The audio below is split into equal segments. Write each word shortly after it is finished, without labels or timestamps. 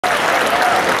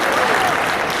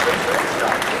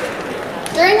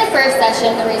During the first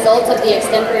session, the results of the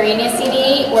extemporaneous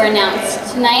CD were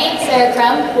announced. Tonight, Sarah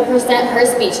Crump will present her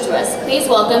speech to us. Please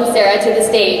welcome Sarah to the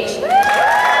stage.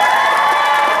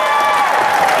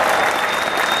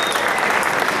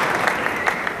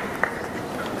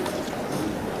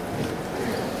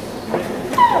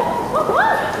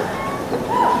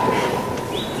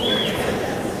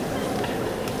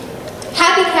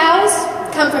 Happy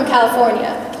cows come from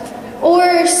California,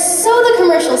 or so the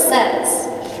commercial says.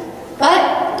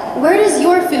 But where does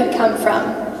your food come from?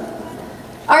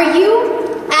 Are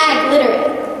you ag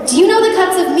literate? Do you know the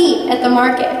cuts of meat at the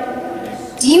market?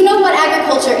 Do you know what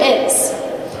agriculture is?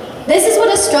 This is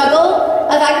what a struggle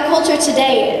of agriculture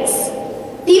today is.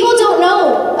 People don't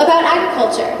know about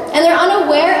agriculture, and they're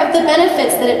unaware of the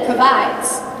benefits that it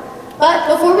provides. But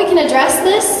before we can address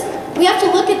this, we have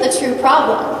to look at the true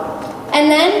problem.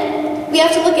 And then we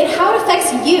have to look at how it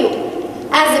affects you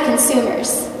as the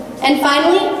consumers. And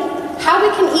finally, how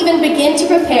we can even begin to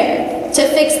prepare to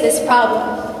fix this problem.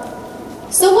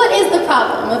 So what is the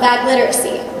problem of ag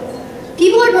literacy?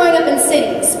 People are growing up in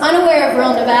cities, unaware of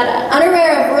rural Nevada,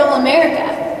 unaware of rural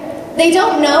America. They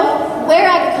don't know where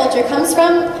agriculture comes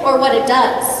from or what it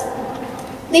does.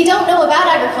 They don't know about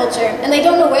agriculture, and they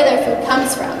don't know where their food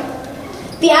comes from.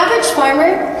 The average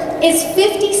farmer is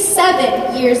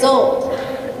 57 years old,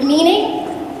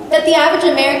 meaning that the average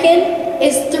American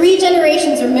is 3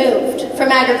 generations removed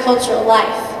from agricultural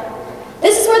life.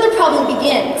 This is where the problem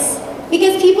begins,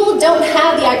 because people don't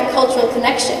have the agricultural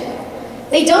connection.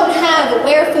 They don't have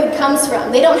where food comes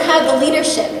from. They don't have the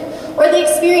leadership or the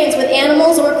experience with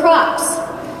animals or crops.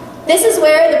 This is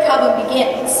where the problem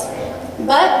begins.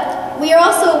 But we are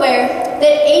also aware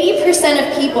that 80%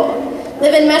 of people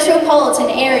live in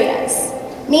metropolitan areas,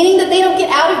 meaning that they don't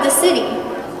get out of the city.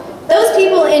 Those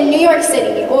people in New York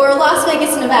City or Las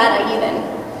Vegas, Nevada even,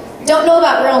 don't know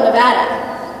about rural Nevada.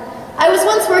 I was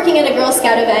once working at a Girl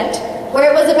Scout event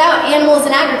where it was about animals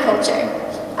and agriculture.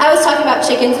 I was talking about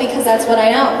chickens because that's what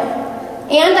I know.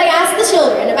 And I asked the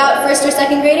children, about 1st or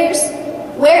 2nd graders,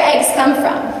 where eggs come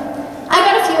from. I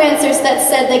got a few answers that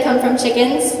said they come from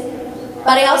chickens,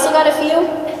 but I also got a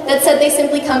few that said they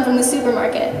simply come from the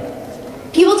supermarket.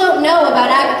 People don't know about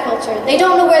agriculture. They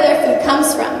don't know where their food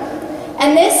comes from.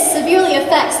 And this severely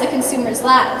affects the consumers'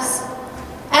 lives.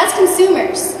 As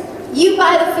consumers, you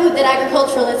buy the food that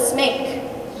agriculturalists make.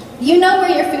 You know where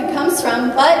your food comes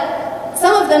from, but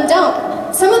some of them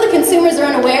don't. Some of the consumers are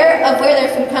unaware of where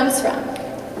their food comes from.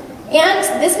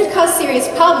 And this could cause serious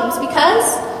problems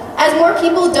because as more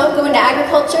people don't go into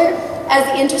agriculture, as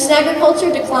the interest in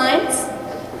agriculture declines,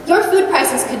 your food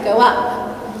prices could go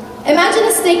up. Imagine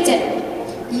a steak dinner.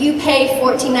 You pay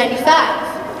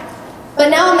 $14.95. But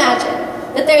now imagine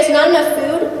that there's not enough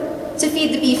food to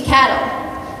feed the beef cattle,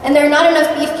 and there are not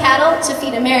enough beef cattle to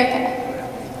feed America.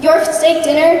 Your steak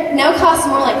dinner now costs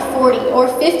more like $40 or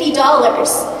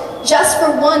 $50 just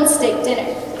for one steak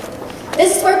dinner.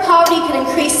 This is where poverty could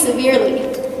increase severely,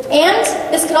 and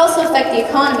this could also affect the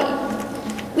economy.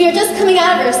 We are just coming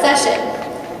out of a recession,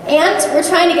 and we're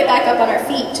trying to get back up on our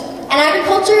feet, and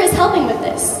agriculture is helping with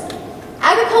this.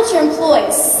 Agriculture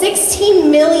employs 16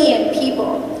 million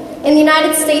people in the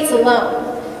United States alone.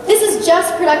 This is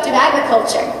just productive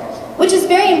agriculture, which is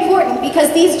very important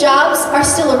because these jobs are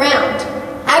still around.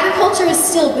 Agriculture is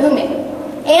still booming,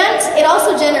 and it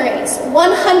also generates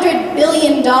 $100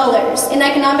 billion in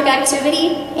economic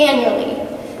activity annually.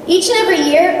 Each and every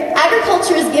year,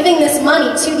 agriculture is giving this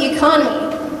money to the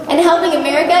economy and helping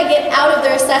America get out of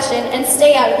the recession and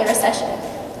stay out of the recession.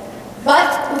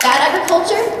 But without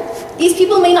agriculture, these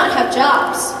people may not have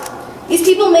jobs. These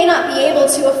people may not be able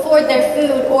to afford their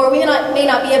food, or may not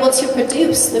be able to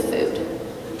produce the food.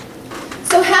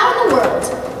 So how in the world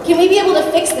can we be able to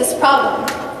fix this problem?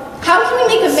 How can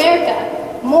we make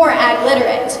America more ag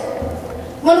literate?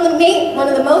 One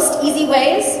of the most easy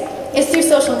ways is through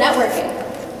social networking.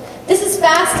 This is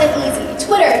fast and easy.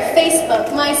 Twitter, Facebook,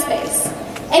 MySpace.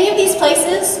 Any of these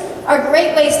places are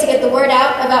great ways to get the word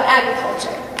out about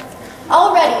agriculture.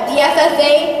 Already, the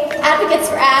FFA, Advocates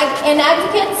for Ag, and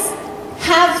Advocates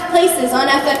have places on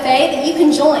FFA that you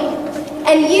can join.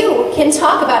 And you can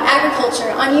talk about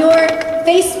agriculture on your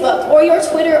Facebook, or your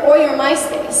Twitter, or your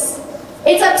MySpace.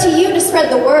 It's up to you to spread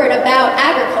the word about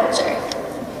agriculture.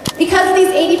 Because of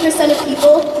these 80% of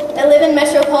people that live in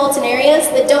metropolitan areas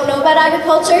that don't know about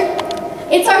agriculture,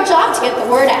 it's our job to get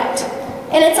the word out.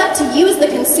 And it's up to you as the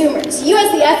consumers, you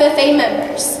as the FFA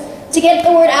members, to get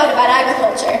the word out about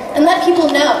agriculture and let people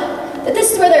know that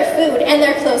this is where their food and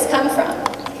their clothes come from.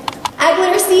 Ag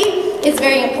literacy is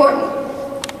very important,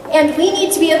 and we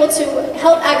need to be able to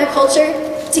help agriculture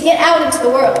to get out into the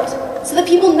world so that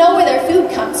people know where their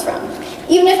food comes from.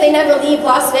 even if they never leave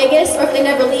Las Vegas or if they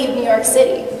never leave New York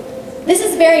City. This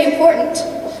is very important,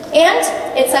 and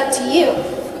it's up to you.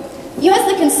 You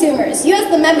as the consumers, you as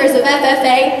the members of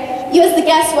FFA, you as the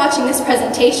guests watching this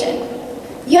presentation.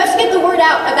 You have to get the word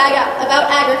out about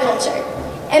agriculture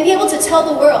and be able to tell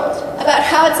the world about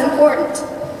how it's important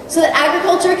so that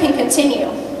agriculture can continue,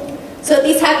 so that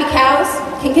these happy cows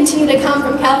can continue to come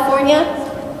from California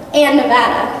and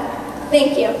Nevada.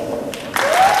 Thank you.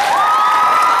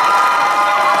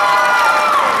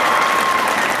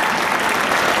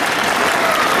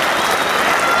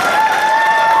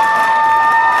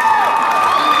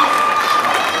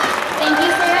 Thank you,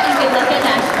 Sarah, and good luck at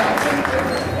Nashville.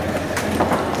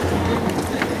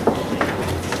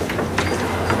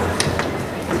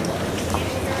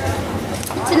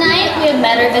 Tonight, we have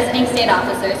met our visiting state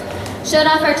officers, showed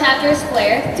off our chapter's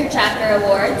flair through chapter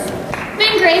awards,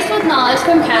 been graced with knowledge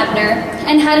from Kavner,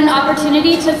 and had an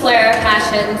opportunity to flare our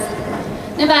passions.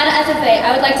 Nevada FFA,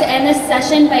 I would like to end this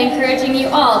session by encouraging you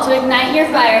all to ignite your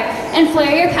fire and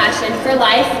flare your passion for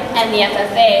life and the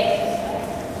FFA.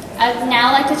 I'd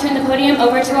now like to turn the podium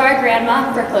over to our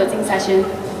grandma for closing session.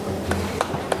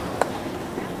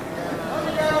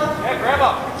 Hey,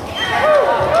 Grandma!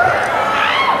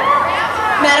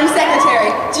 Madam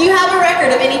Secretary, do you have a record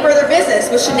of any further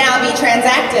business which should now be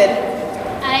transacted?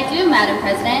 I do, Madam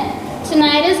President.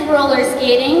 Tonight is roller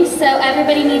skating, so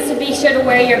everybody needs to be sure to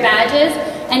wear your badges,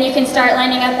 and you can start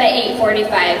lining up at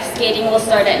 8:45. Skating will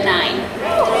start at 9.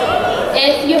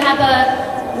 If you have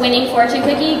a winning fortune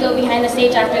cookie, go behind the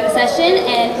stage after the session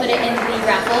and put it in the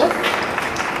raffle.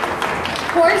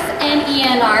 Horse and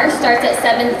ENR starts at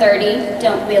 7:30,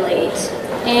 don't be late.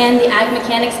 And the Ag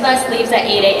Mechanics bus leaves at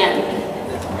 8 a.m.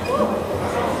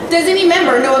 Does any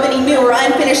member know of any new or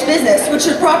unfinished business which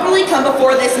should properly come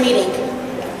before this meeting?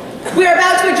 We are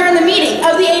about to adjourn the meeting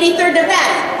of the 83rd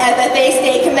Nevada FFA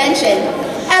State Convention.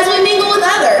 As we mingle with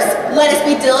others, let us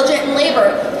be diligent in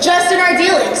labor, just in our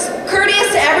dealings,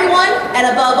 courteous to everyone, and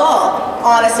above all,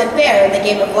 honest and fair in the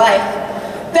game of life.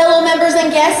 Fellow members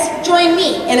and guests, join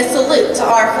me in a salute to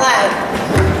our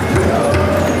flag.